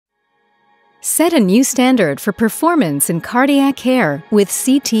Set a new standard for performance in cardiac care with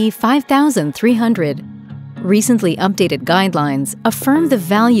CT 5300. Recently updated guidelines affirm the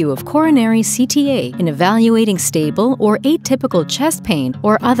value of coronary CTA in evaluating stable or atypical chest pain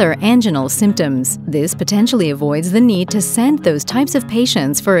or other anginal symptoms. This potentially avoids the need to send those types of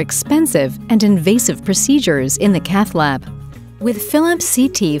patients for expensive and invasive procedures in the cath lab. With Philips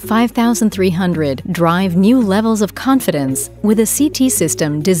CT 5300, drive new levels of confidence with a CT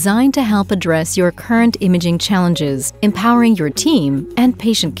system designed to help address your current imaging challenges, empowering your team and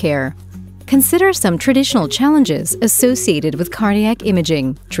patient care. Consider some traditional challenges associated with cardiac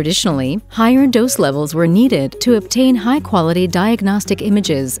imaging. Traditionally, higher dose levels were needed to obtain high-quality diagnostic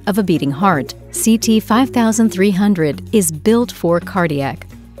images of a beating heart. CT 5300 is built for cardiac.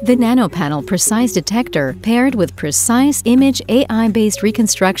 The nanopanel precise detector, paired with precise image AI-based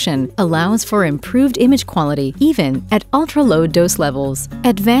reconstruction, allows for improved image quality even at ultra-low dose levels.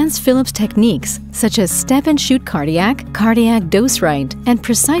 Advanced Philips techniques such as step-and-shoot cardiac dose right, and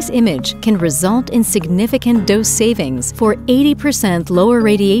precise image can result in significant dose savings for 80% lower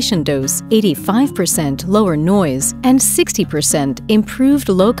radiation dose, 85% lower noise, and 60% improved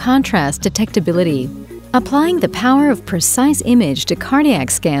low-contrast detectability. Applying the power of precise image to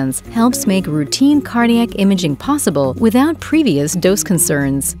cardiac scans helps make routine cardiac imaging possible without previous dose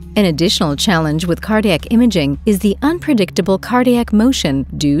concerns. An additional challenge with cardiac imaging is the unpredictable cardiac motion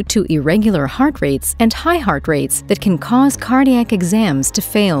due to irregular heart rates and high heart rates that can cause cardiac exams to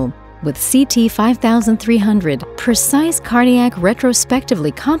fail. With CT 5300, precise cardiac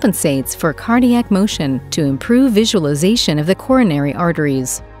retrospectively compensates for cardiac motion to improve visualization of the coronary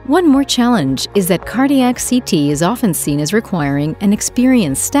arteries. One more challenge is that cardiac CT is often seen as requiring an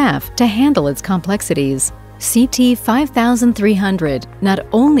experienced staff to handle its complexities. CT 5300 not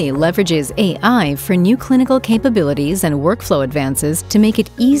only leverages AI for new clinical capabilities and workflow advances to make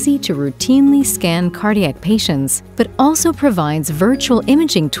it easy to routinely scan cardiac patients, but also provides virtual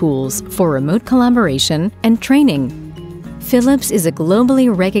imaging tools for remote collaboration and training. Philips is a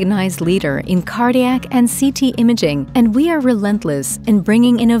globally recognized leader in cardiac and CT imaging, and we are relentless in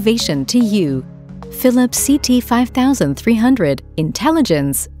bringing innovation to you. Philips CT 5300,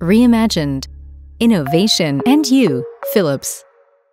 intelligence reimagined. Innovation and you, Philips.